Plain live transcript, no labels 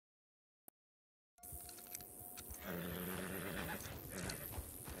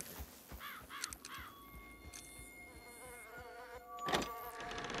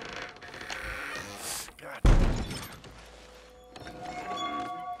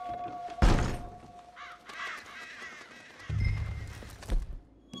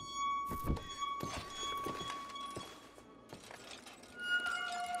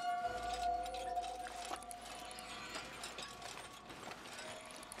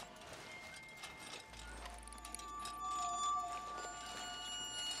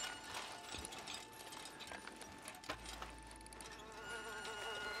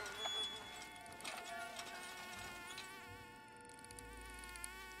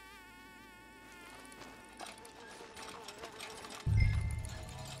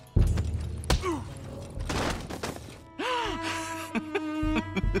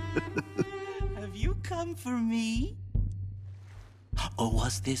come for me? Or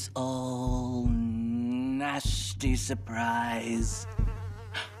was this all nasty surprise?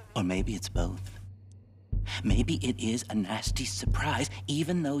 Or maybe it's both. Maybe it is a nasty surprise,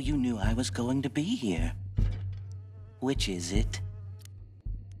 even though you knew I was going to be here. Which is it?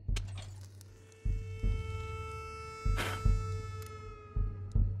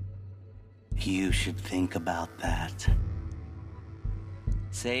 You should think about that.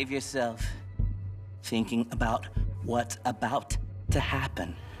 Save yourself thinking about what's about to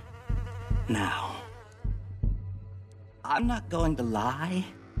happen. Now, I'm not going to lie.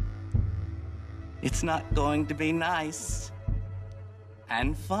 It's not going to be nice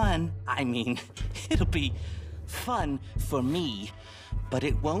and fun. I mean, it'll be fun for me, but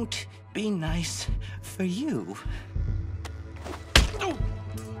it won't be nice for you.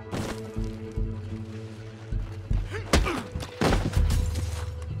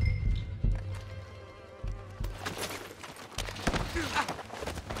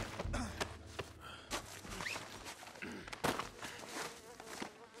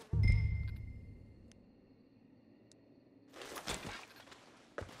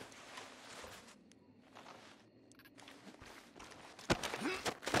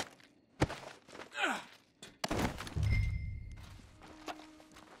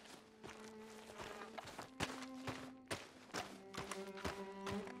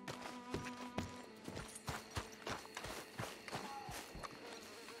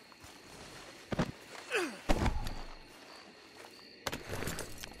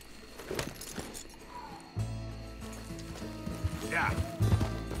 Yeah.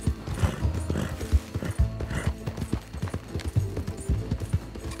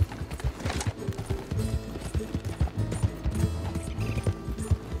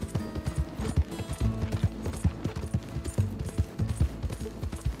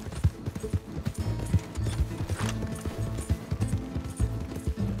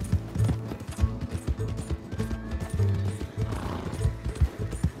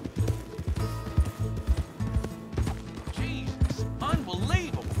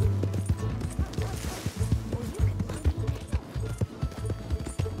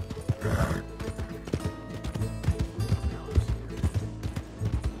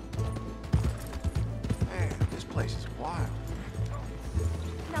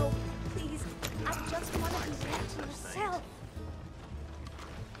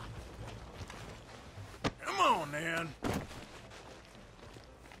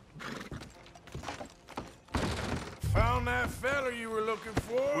 Found that fella you were looking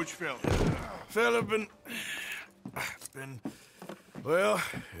for? Which fella? Fella well,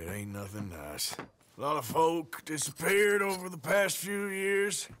 it ain't nothing nice. A lot of folk disappeared over the past few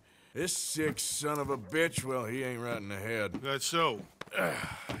years. This sick son of a bitch, well, he ain't right in the head. That's so.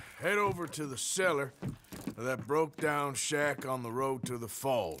 Head over to the cellar of that broke-down shack on the road to the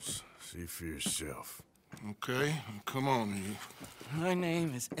falls. See for yourself. Okay, come on, you. My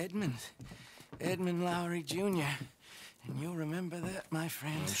name is Edmund. Edmund Lowry, Jr. And you'll remember that, my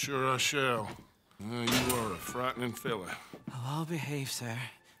friend. I'm sure I shall. You are a frightening fella. Oh, I'll behave, sir.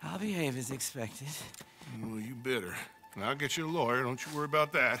 I'll behave as expected. Well, you better. And I'll get you a lawyer, don't you worry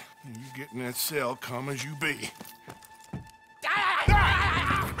about that. And you get in that cell, calm as you be.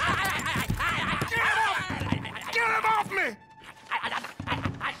 Get him off me!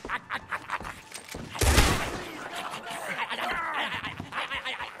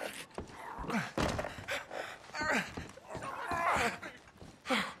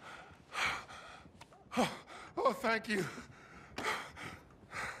 Oh, thank you.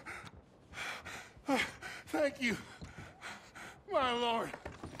 Thank you. My lord.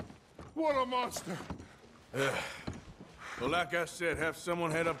 What a monster. Well, like I said, have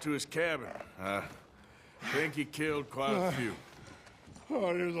someone head up to his cabin. I think he killed quite a few.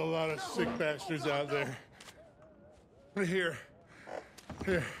 Oh, there's a lot of sick bastards out there. Here.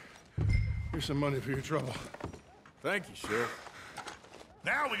 Here's some money for your trouble. Thank you, Sheriff.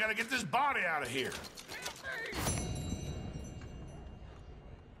 Now we gotta get this body out of here.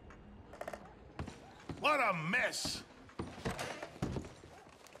 What a mess!